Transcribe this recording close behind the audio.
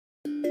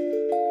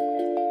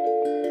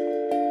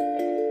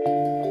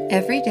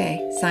Every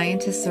day,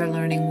 scientists are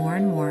learning more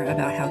and more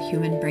about how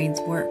human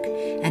brains work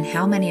and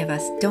how many of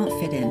us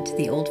don't fit into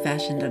the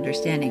old-fashioned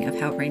understanding of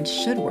how brains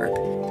should work.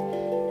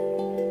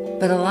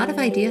 But a lot of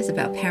ideas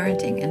about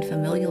parenting and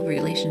familial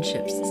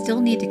relationships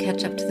still need to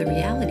catch up to the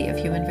reality of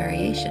human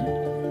variation.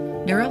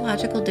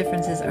 Neurological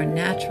differences are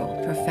natural,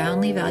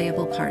 profoundly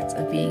valuable parts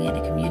of being in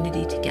a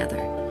community together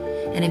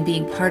and in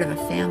being part of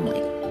a family.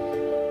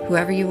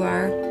 Whoever you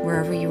are,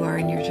 wherever you are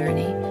in your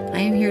journey, I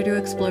am here to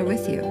explore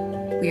with you.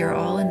 We are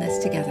all in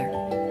this together.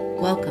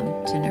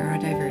 Welcome to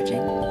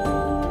Neurodiverging.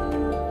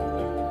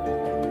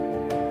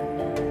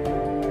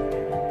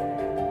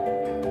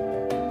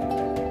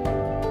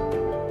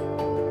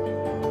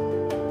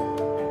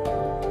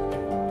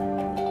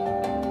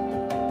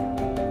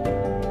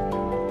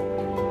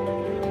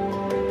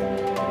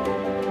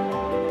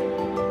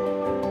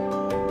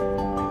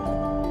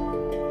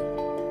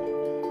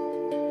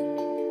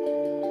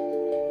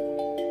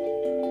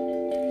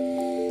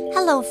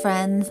 Hello,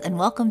 friends, and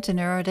welcome to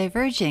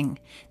Neurodiverging.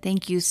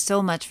 Thank you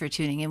so much for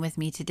tuning in with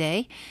me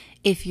today.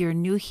 If you're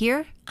new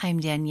here, I'm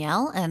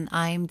Danielle, and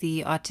I'm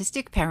the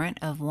autistic parent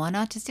of one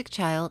autistic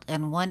child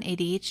and one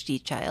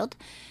ADHD child,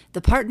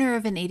 the partner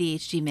of an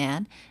ADHD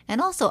man, and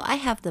also I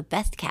have the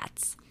best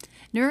cats.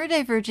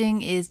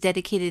 Neurodiverging is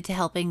dedicated to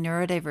helping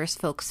neurodiverse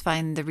folks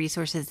find the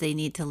resources they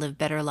need to live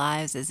better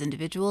lives as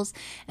individuals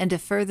and to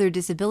further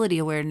disability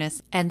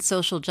awareness and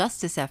social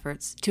justice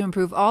efforts to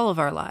improve all of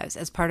our lives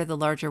as part of the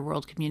larger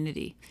world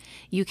community.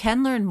 You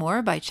can learn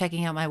more by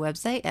checking out my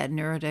website at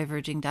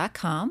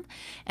neurodiverging.com,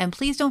 and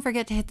please don't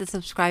forget to hit the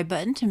subscribe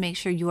button to make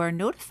sure you are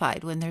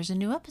notified when there's a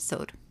new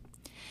episode.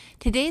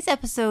 Today's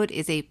episode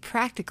is a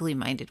practically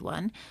minded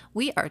one.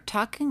 We are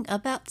talking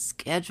about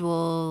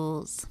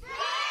schedules.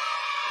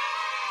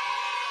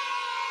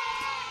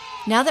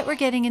 Now that we're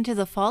getting into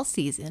the fall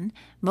season,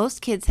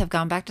 most kids have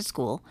gone back to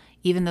school,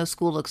 even though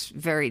school looks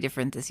very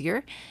different this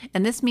year.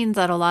 And this means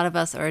that a lot of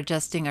us are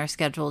adjusting our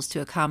schedules to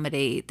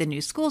accommodate the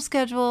new school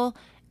schedule.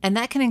 And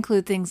that can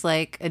include things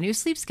like a new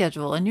sleep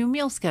schedule, a new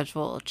meal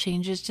schedule,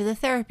 changes to the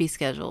therapy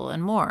schedule,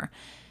 and more.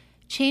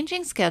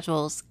 Changing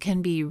schedules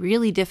can be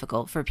really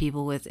difficult for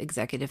people with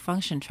executive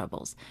function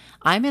troubles.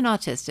 I'm an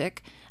autistic.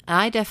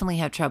 I definitely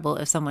have trouble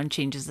if someone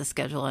changes the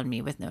schedule on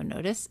me with no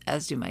notice,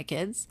 as do my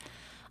kids.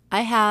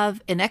 I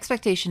have an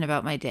expectation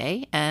about my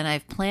day, and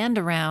I've planned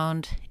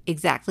around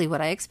exactly what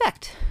I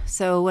expect.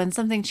 So when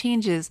something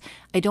changes,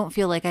 I don't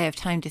feel like I have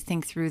time to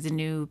think through the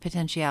new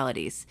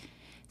potentialities.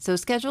 So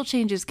schedule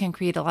changes can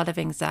create a lot of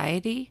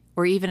anxiety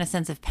or even a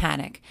sense of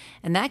panic,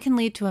 and that can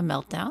lead to a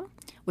meltdown,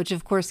 which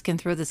of course can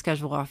throw the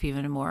schedule off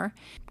even more,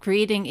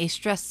 creating a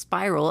stress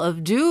spiral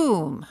of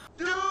doom.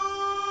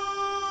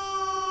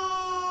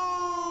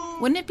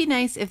 Wouldn't it be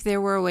nice if there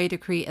were a way to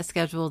create a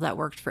schedule that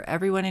worked for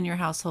everyone in your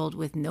household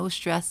with no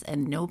stress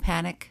and no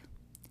panic?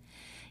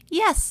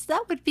 Yes,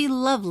 that would be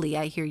lovely,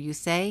 I hear you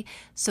say.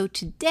 So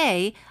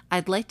today,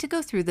 I'd like to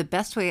go through the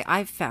best way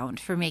I've found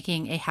for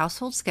making a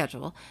household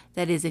schedule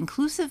that is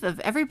inclusive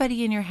of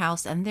everybody in your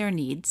house and their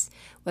needs,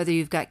 whether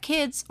you've got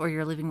kids or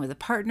you're living with a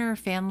partner,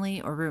 family,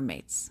 or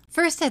roommates.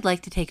 First, I'd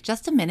like to take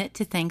just a minute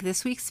to thank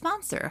this week's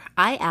sponsor,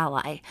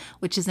 iAlly,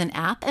 which is an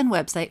app and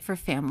website for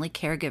family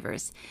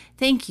caregivers.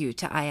 Thank you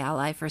to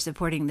iAlly for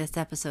supporting this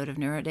episode of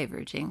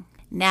Neurodiverging.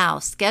 Now,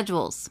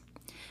 schedules.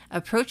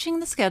 Approaching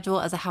the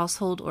schedule as a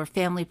household or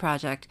family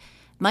project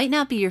might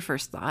not be your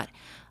first thought.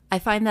 I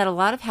find that a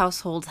lot of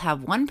households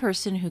have one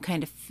person who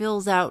kind of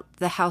fills out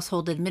the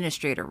household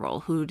administrator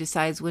role, who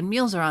decides when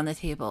meals are on the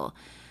table,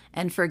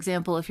 and for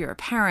example, if you're a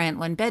parent,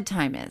 when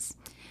bedtime is.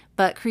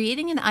 But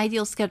creating an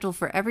ideal schedule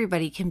for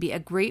everybody can be a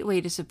great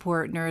way to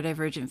support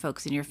neurodivergent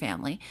folks in your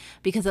family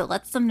because it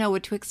lets them know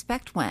what to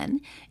expect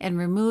when and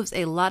removes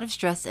a lot of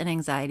stress and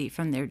anxiety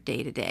from their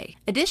day-to-day.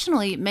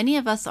 Additionally, many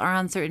of us are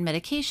on certain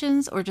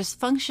medications or just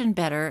function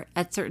better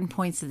at certain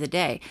points of the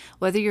day,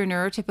 whether you're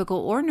neurotypical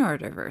or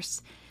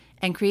neurodiverse.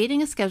 And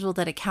creating a schedule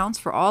that accounts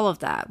for all of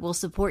that will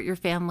support your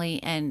family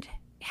and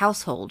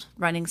household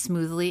running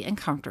smoothly and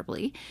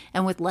comfortably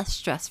and with less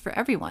stress for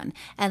everyone.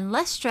 And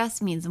less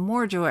stress means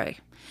more joy.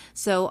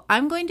 So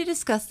I'm going to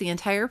discuss the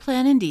entire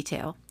plan in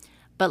detail,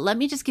 but let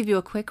me just give you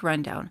a quick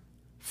rundown.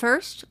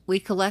 First, we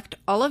collect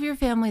all of your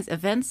family's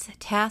events,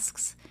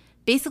 tasks,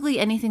 basically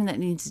anything that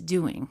needs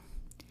doing.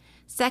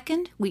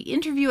 Second, we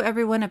interview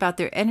everyone about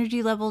their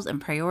energy levels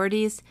and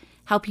priorities,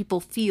 how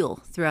people feel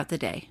throughout the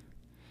day.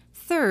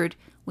 Third,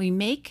 we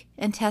make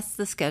and test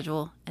the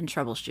schedule and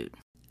troubleshoot.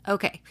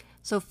 Okay,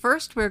 so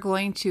first we're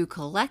going to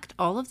collect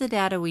all of the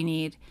data we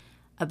need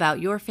about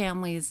your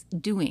family's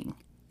doing.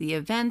 The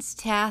events,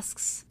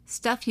 tasks,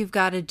 stuff you've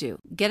got to do.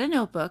 Get a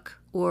notebook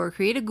or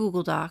create a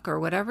Google Doc or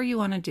whatever you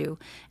want to do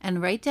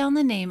and write down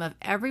the name of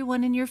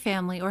everyone in your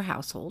family or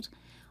household.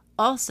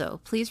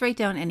 Also, please write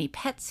down any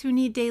pets who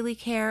need daily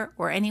care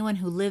or anyone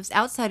who lives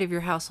outside of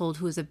your household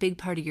who is a big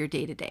part of your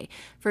day-to-day.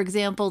 For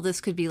example, this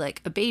could be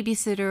like a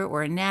babysitter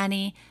or a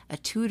nanny, a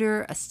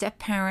tutor, a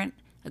step-parent,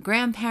 a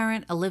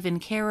grandparent, a live-in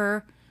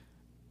carer,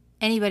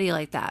 anybody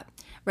like that.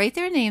 Write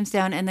their names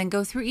down and then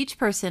go through each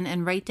person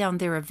and write down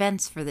their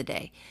events for the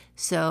day.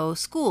 So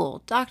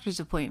school, doctor's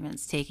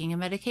appointments, taking a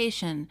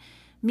medication,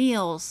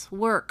 meals,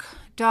 work,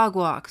 dog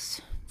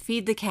walks,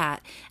 feed the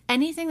cat,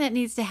 anything that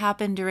needs to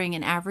happen during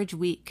an average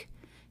week.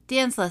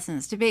 Dance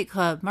lessons, debate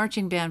club,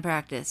 marching band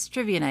practice,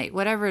 trivia night,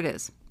 whatever it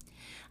is.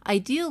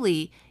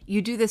 Ideally,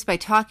 you do this by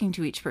talking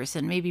to each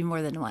person, maybe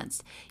more than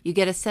once. You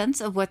get a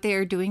sense of what they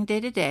are doing day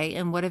to day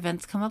and what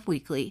events come up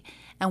weekly,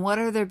 and what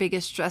are their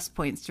biggest stress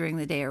points during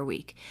the day or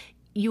week.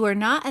 You are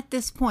not at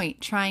this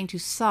point trying to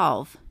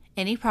solve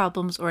any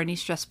problems or any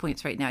stress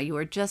points right now. You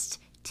are just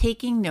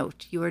taking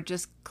note. You are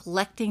just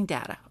collecting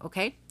data,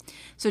 okay?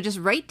 So just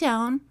write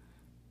down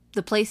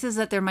the places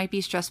that there might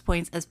be stress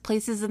points as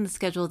places in the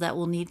schedule that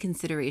will need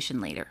consideration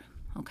later,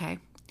 okay?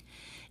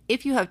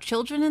 If you have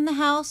children in the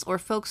house or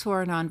folks who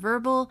are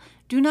nonverbal,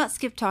 do not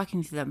skip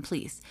talking to them,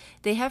 please.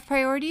 They have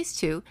priorities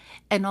too,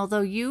 and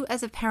although you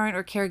as a parent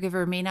or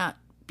caregiver may not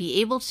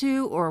be able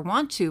to or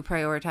want to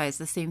prioritize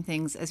the same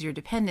things as your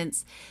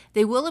dependents,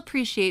 they will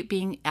appreciate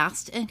being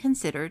asked and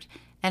considered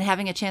and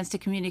having a chance to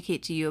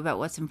communicate to you about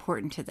what's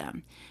important to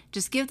them.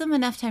 Just give them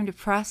enough time to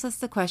process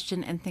the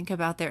question and think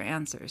about their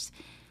answers.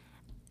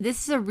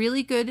 This is a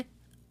really good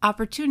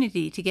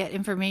opportunity to get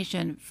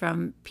information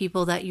from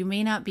people that you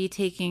may not be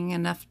taking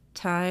enough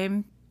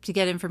time to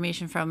get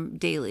information from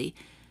daily.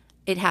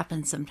 It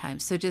happens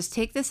sometimes. So just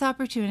take this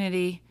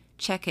opportunity,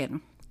 check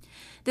in.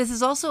 This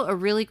is also a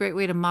really great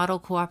way to model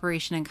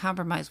cooperation and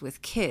compromise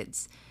with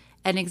kids.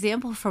 An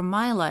example from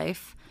my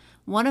life,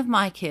 one of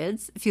my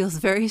kids feels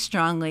very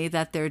strongly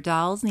that their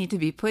dolls need to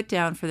be put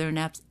down for their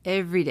naps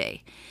every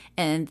day.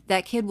 And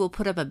that kid will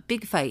put up a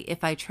big fight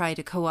if I try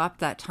to co-opt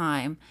that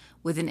time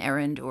with an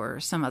errand or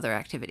some other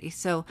activity.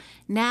 So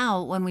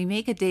now when we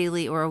make a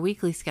daily or a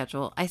weekly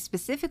schedule, I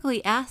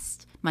specifically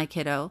asked my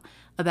kiddo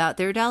about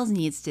their doll's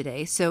needs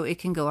today so it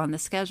can go on the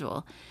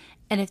schedule.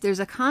 And if there's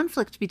a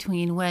conflict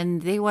between when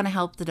they want to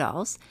help the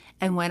dolls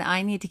and when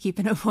I need to keep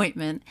an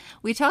appointment,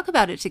 we talk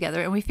about it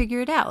together and we figure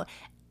it out.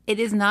 It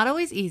is not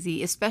always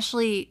easy,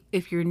 especially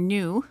if you're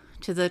new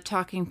to the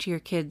talking to your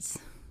kids,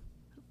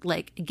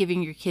 like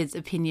giving your kids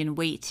opinion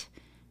weight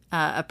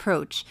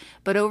approach.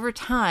 But over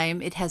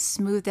time, it has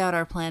smoothed out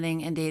our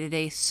planning and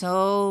day-to-day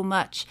so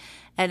much.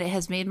 And it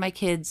has made my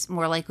kids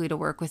more likely to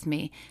work with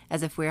me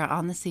as if we're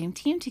on the same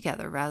team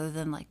together rather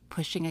than like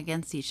pushing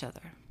against each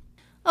other.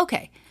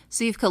 Okay,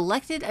 so you've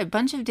collected a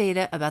bunch of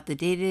data about the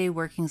day-to-day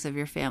workings of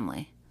your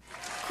family.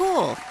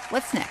 Cool.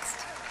 What's next?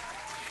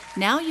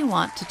 Now you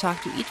want to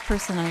talk to each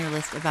person on your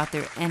list about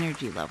their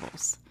energy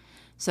levels.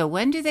 So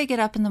when do they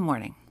get up in the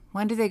morning?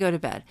 When do they go to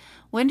bed?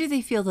 When do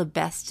they feel the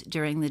best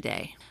during the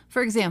day?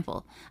 For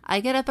example, I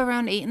get up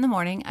around 8 in the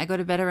morning, I go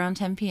to bed around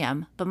 10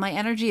 p.m., but my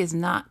energy is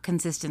not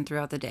consistent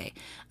throughout the day.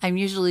 I'm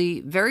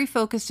usually very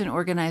focused and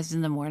organized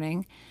in the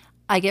morning.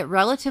 I get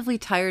relatively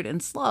tired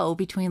and slow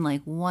between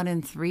like 1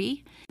 and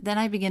 3. Then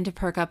I begin to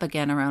perk up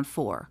again around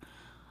 4.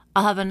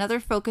 I'll have another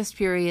focused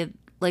period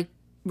like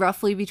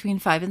roughly between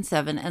 5 and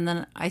 7, and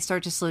then I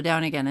start to slow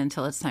down again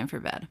until it's time for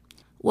bed.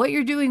 What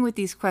you're doing with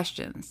these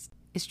questions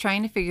is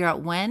trying to figure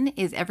out when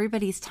is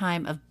everybody's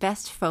time of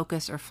best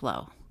focus or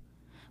flow,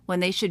 when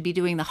they should be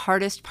doing the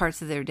hardest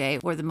parts of their day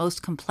or the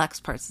most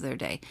complex parts of their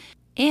day.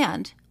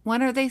 And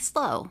when are they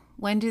slow?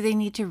 When do they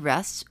need to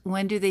rest?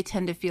 When do they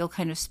tend to feel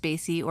kind of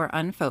spacey or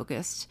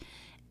unfocused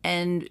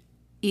and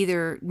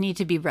either need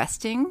to be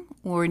resting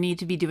or need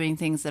to be doing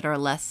things that are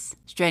less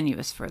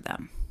strenuous for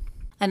them?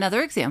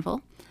 Another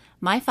example,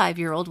 my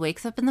 5-year-old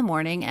wakes up in the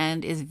morning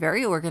and is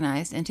very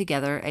organized and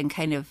together and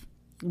kind of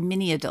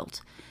mini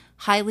adult,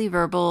 highly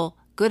verbal,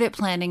 good at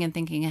planning and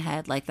thinking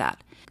ahead like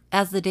that.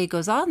 As the day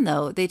goes on,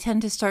 though, they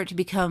tend to start to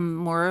become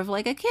more of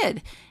like a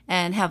kid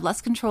and have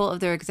less control of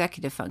their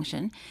executive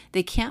function.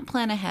 They can't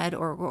plan ahead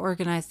or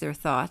organize their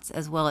thoughts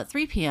as well at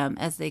 3 p.m.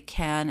 as they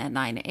can at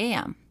 9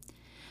 a.m.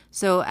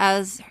 So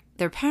as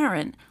their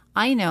parent,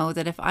 I know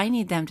that if I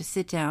need them to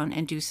sit down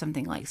and do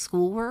something like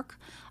schoolwork,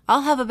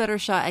 I'll have a better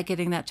shot at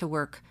getting that to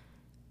work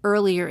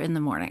earlier in the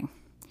morning.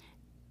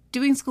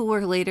 Doing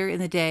schoolwork later in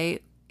the day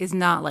is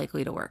not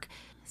likely to work.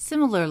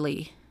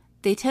 Similarly,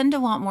 they tend to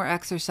want more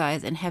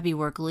exercise and heavy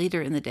work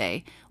later in the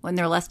day when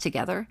they're less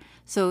together,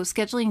 so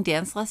scheduling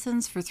dance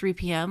lessons for 3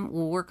 p.m.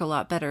 will work a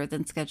lot better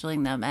than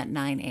scheduling them at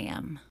 9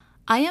 a.m.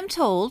 I am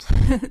told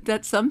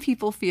that some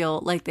people feel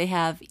like they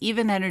have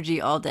even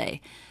energy all day.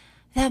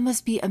 That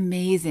must be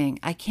amazing.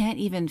 I can't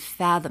even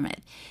fathom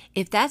it.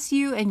 If that's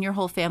you and your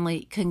whole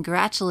family,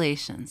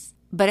 congratulations.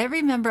 But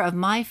every member of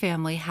my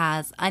family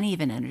has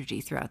uneven energy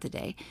throughout the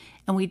day,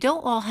 and we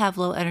don't all have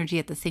low energy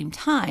at the same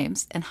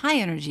times and high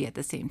energy at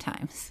the same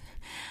times,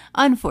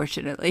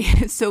 unfortunately.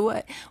 So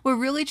what we're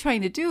really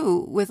trying to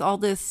do with all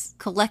this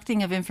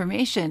collecting of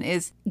information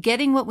is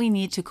getting what we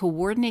need to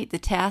coordinate the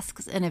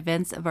tasks and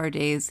events of our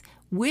days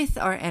with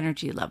our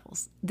energy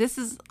levels. This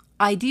is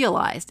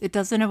idealized. It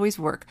doesn't always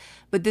work,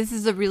 but this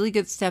is a really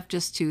good step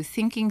just to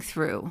thinking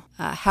through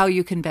how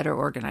you can better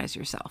organize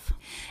yourself.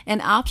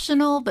 An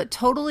optional but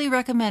totally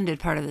recommended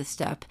part of this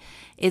step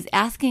is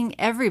asking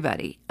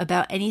everybody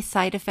about any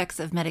side effects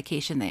of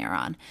medication they are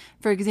on.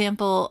 For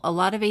example, a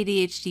lot of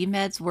ADHD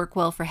meds work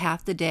well for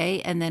half the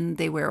day and then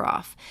they wear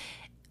off.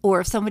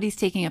 Or if somebody's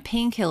taking a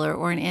painkiller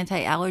or an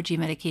anti-allergy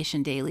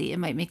medication daily, it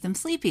might make them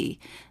sleepy.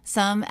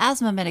 Some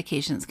asthma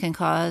medications can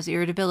cause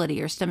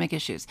irritability or stomach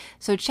issues.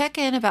 So check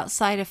in about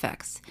side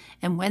effects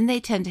and when they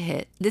tend to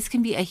hit. This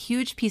can be a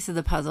huge piece of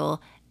the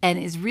puzzle and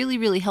is really,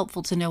 really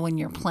helpful to know when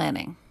you're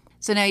planning.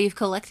 So now you've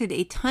collected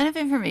a ton of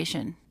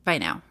information by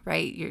now,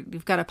 right?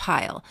 You've got a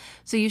pile.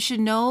 So you should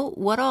know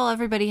what all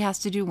everybody has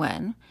to do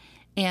when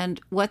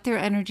and what their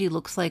energy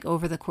looks like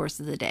over the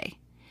course of the day.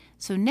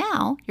 So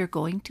now you're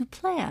going to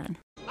plan.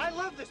 I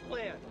love this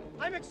plan.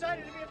 I'm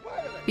excited to be a part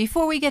of it.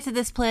 Before we get to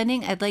this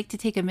planning, I'd like to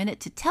take a minute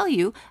to tell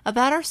you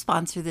about our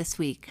sponsor this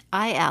week,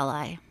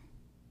 iAlly.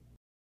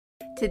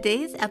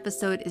 Today's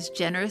episode is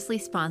generously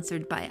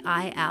sponsored by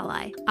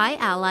iAlly.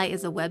 iAlly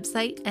is a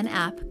website and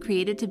app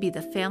created to be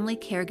the family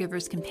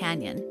caregiver's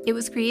companion. It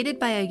was created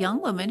by a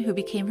young woman who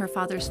became her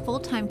father's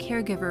full-time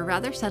caregiver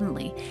rather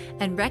suddenly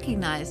and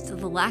recognized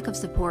the lack of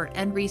support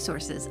and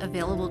resources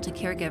available to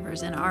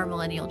caregivers in our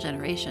millennial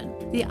generation.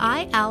 The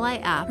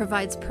iAlly app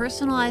provides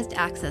personalized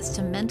access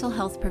to mental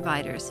health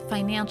providers,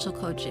 financial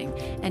coaching,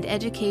 and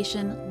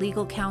education,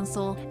 legal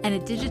counsel, and a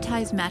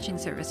digitized matching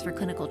service for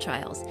clinical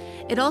trials.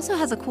 It also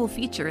has a cool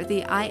feature,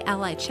 the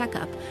iAlly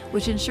Checkup,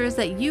 which ensures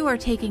that you are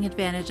taking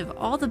advantage of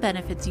all the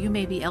benefits you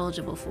may be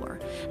eligible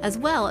for, as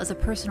well as a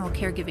personal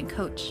caregiving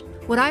coach.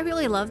 What I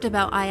really loved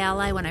about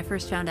iAlly when I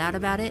first found out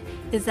about it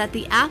is that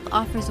the app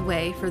offers a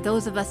way for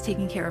those of us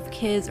taking care of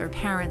kids or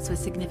parents with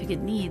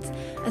significant needs,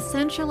 a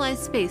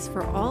centralized space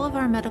for all of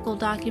our medical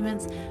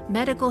documents,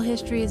 medical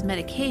histories,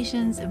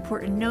 medications,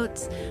 important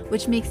notes,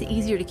 which makes it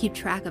easier to keep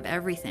track of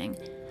everything.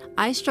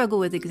 I struggle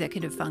with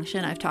executive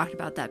function. I've talked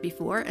about that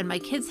before, and my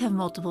kids have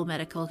multiple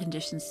medical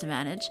conditions to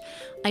manage.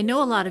 I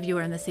know a lot of you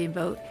are in the same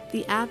boat.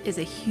 The app is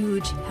a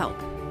huge help.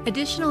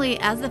 Additionally,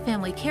 as the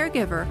family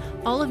caregiver,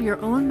 all of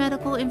your own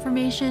medical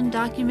information,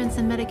 documents,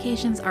 and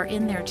medications are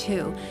in there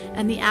too,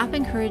 and the app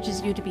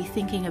encourages you to be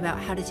thinking about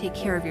how to take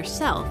care of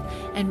yourself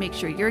and make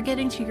sure you're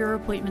getting to your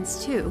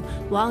appointments too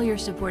while you're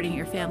supporting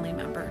your family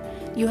member.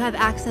 You have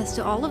access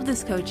to all of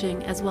this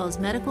coaching as well as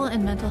medical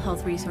and mental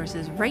health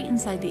resources right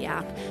inside the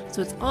app,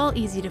 so it's all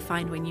easy to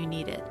find when you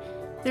need it.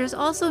 There's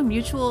also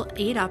mutual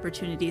aid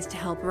opportunities to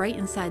help right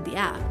inside the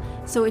app.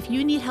 So if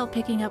you need help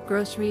picking up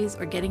groceries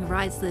or getting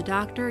rides to the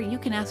doctor, you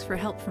can ask for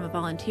help from a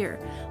volunteer.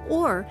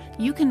 Or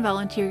you can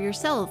volunteer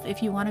yourself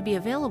if you want to be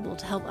available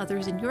to help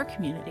others in your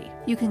community.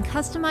 You can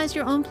customize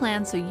your own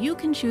plan so you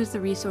can choose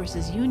the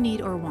resources you need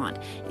or want.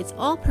 It's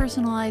all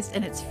personalized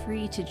and it's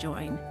free to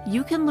join.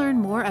 You can learn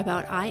more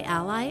about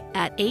iAlly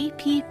at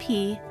app.i-ally.com,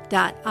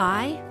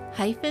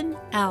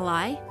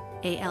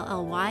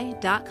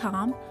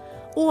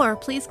 or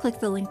please click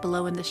the link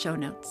below in the show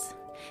notes.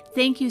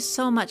 Thank you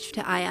so much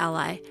to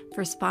iAlly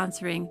for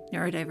sponsoring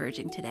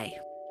Neurodiverging today.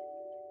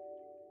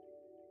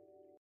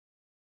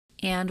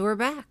 And we're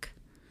back.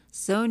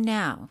 So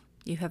now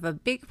you have a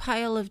big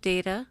pile of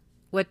data.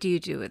 What do you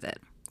do with it?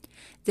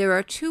 There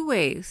are two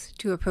ways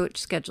to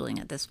approach scheduling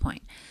at this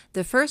point.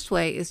 The first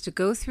way is to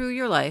go through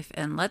your life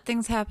and let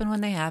things happen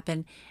when they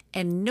happen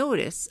and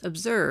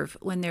observe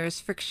when there is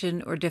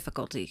friction or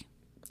difficulty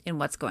in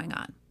what's going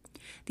on.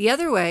 The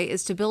other way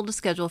is to build a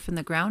schedule from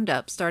the ground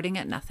up, starting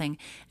at nothing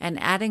and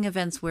adding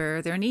events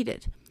where they're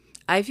needed.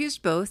 I've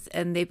used both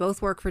and they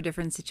both work for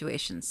different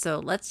situations. So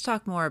let's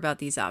talk more about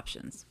these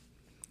options.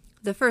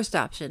 The first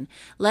option,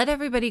 let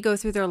everybody go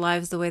through their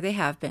lives the way they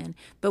have been,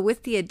 but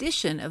with the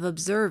addition of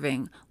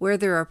observing where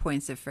there are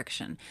points of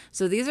friction.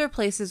 So these are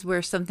places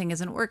where something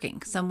isn't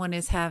working. Someone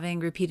is having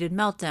repeated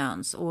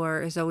meltdowns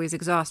or is always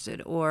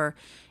exhausted or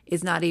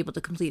is not able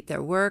to complete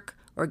their work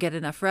or get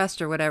enough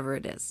rest or whatever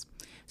it is.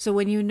 So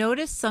when you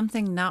notice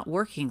something not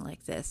working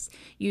like this,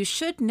 you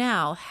should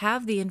now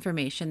have the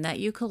information that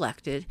you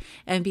collected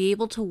and be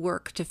able to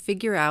work to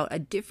figure out a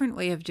different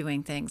way of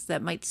doing things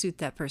that might suit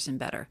that person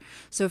better.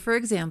 So for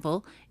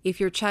example, if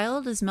your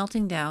child is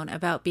melting down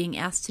about being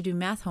asked to do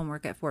math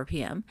homework at 4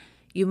 p.m.,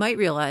 you might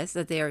realize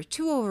that they are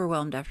too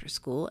overwhelmed after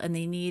school and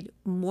they need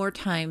more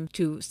time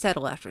to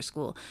settle after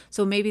school.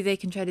 So maybe they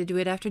can try to do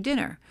it after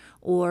dinner,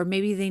 or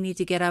maybe they need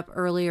to get up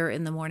earlier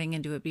in the morning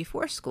and do it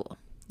before school.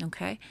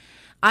 Okay?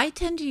 I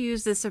tend to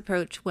use this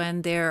approach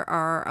when there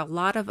are a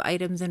lot of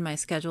items in my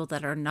schedule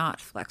that are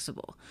not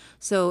flexible.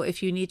 So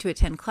if you need to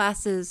attend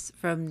classes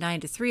from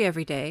 9 to 3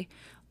 every day,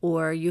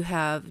 or you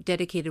have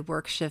dedicated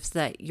work shifts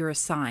that you're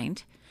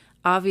assigned,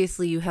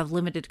 obviously you have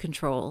limited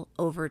control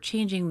over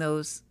changing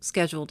those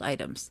scheduled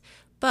items.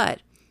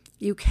 But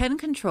you can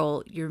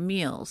control your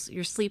meals,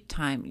 your sleep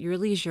time, your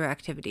leisure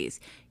activities,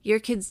 your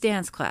kids'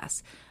 dance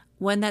class,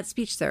 when that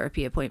speech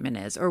therapy appointment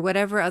is, or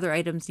whatever other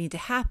items need to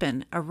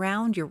happen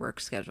around your work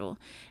schedule,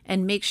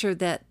 and make sure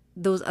that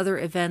those other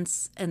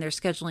events and their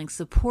scheduling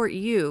support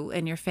you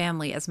and your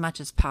family as much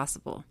as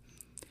possible.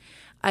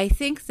 I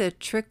think the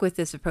trick with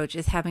this approach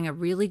is having a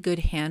really good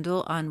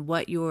handle on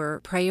what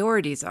your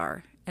priorities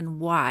are and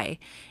why.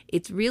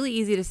 It's really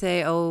easy to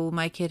say, oh,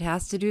 my kid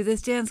has to do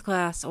this dance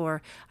class,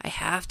 or I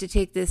have to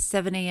take this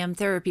 7 a.m.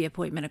 therapy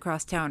appointment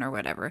across town or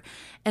whatever.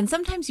 And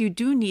sometimes you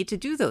do need to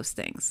do those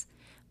things.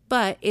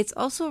 But it's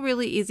also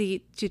really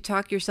easy to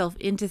talk yourself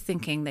into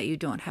thinking that you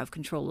don't have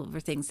control over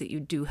things that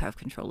you do have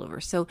control over.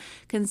 So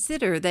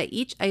consider that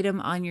each item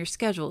on your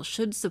schedule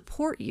should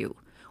support you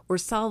or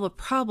solve a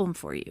problem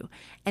for you.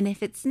 And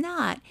if it's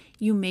not,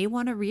 you may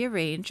want to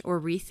rearrange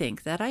or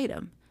rethink that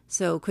item.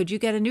 So could you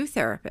get a new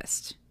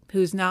therapist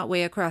who's not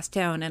way across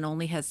town and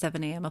only has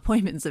 7 a.m.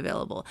 appointments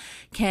available?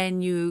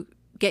 Can you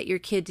get your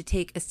kid to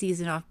take a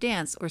season off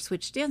dance or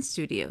switch dance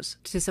studios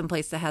to some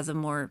place that has a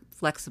more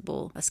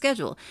flexible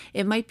schedule?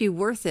 It might be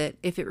worth it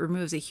if it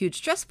removes a huge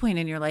stress point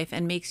in your life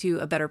and makes you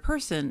a better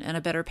person and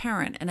a better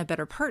parent and a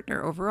better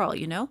partner overall,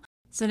 you know?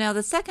 So now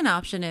the second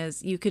option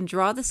is you can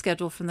draw the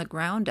schedule from the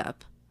ground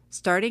up,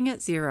 starting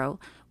at 0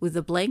 with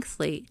a blank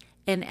slate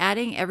and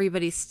adding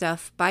everybody's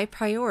stuff by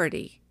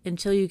priority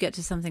until you get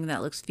to something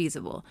that looks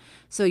feasible.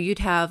 So you'd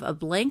have a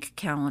blank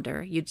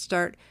calendar. You'd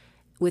start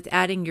with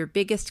adding your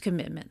biggest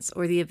commitments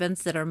or the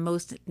events that are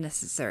most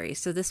necessary.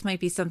 So this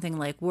might be something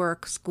like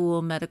work,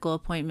 school, medical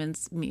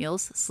appointments,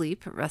 meals,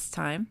 sleep, rest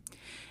time.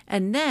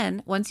 And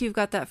then once you've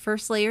got that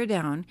first layer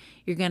down,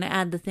 you're going to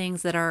add the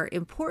things that are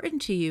important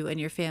to you and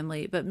your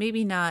family, but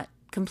maybe not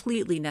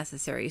completely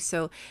necessary.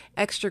 So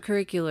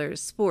extracurriculars,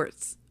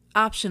 sports,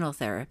 optional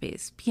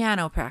therapies,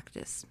 piano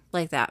practice,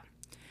 like that.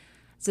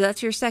 So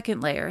that's your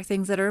second layer,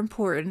 things that are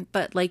important,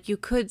 but like you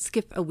could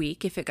skip a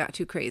week if it got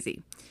too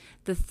crazy.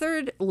 The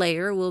third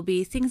layer will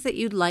be things that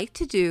you'd like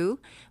to do,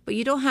 but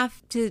you don't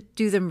have to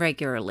do them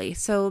regularly.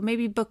 So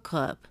maybe book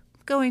club,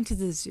 going to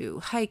the zoo,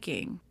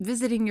 hiking,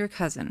 visiting your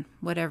cousin,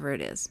 whatever it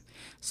is.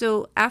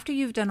 So after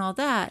you've done all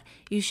that,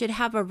 you should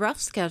have a rough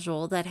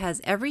schedule that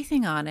has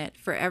everything on it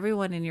for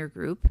everyone in your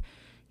group.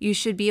 You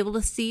should be able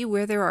to see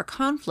where there are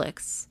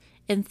conflicts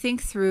and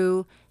think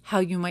through how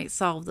you might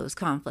solve those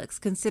conflicts,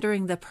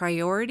 considering the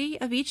priority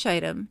of each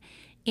item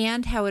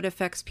and how it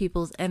affects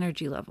people's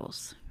energy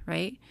levels,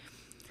 right?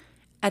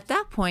 At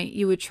that point,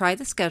 you would try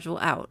the schedule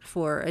out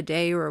for a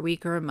day or a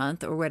week or a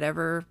month or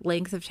whatever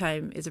length of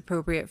time is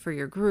appropriate for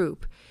your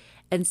group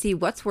and see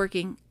what's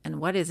working and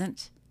what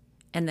isn't,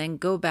 and then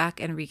go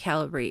back and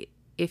recalibrate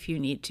if you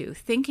need to,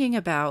 thinking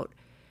about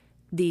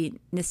the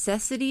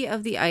necessity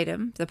of the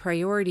item, the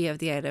priority of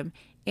the item,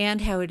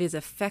 and how it is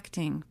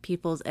affecting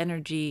people's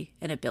energy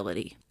and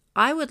ability.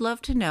 I would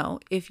love to know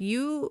if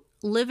you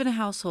live in a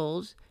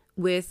household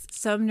with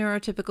some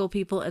neurotypical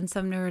people and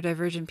some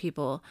neurodivergent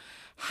people,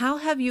 how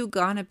have you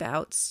gone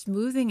about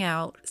smoothing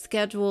out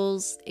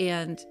schedules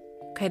and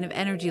kind of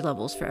energy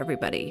levels for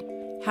everybody?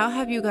 How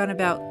have you gone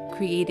about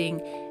creating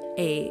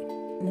a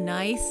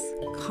nice,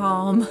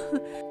 calm,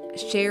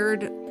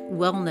 shared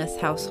wellness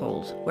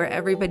household where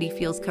everybody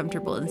feels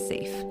comfortable and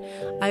safe?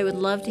 I would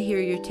love to hear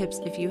your tips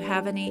if you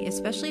have any,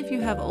 especially if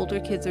you have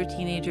older kids or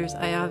teenagers.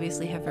 I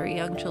obviously have very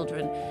young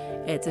children.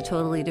 It's a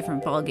totally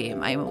different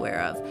ballgame I'm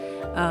aware of.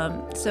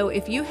 So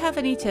if you have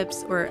any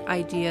tips or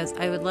ideas,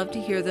 I would love to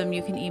hear them.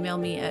 You can email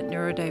me at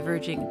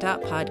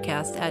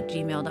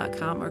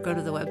neurodiverging.podcast@gmail.com or go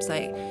to the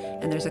website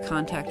and there's a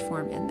contact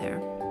form in there.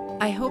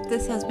 I hope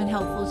this has been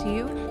helpful to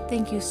you.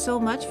 Thank you so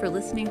much for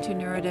listening to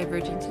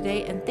Neurodiverging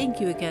today, and thank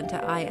you again to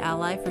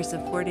iAlly for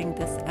supporting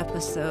this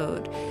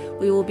episode.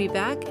 We will be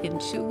back in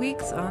 2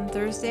 weeks on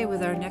Thursday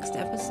with our next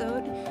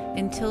episode.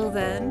 Until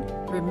then,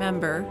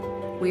 remember,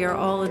 we are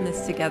all in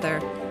this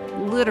together,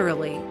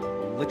 literally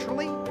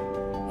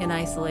in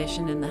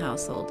isolation in the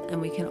household, and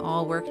we can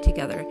all work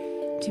together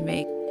to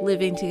make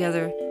living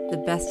together the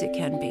best it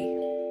can be.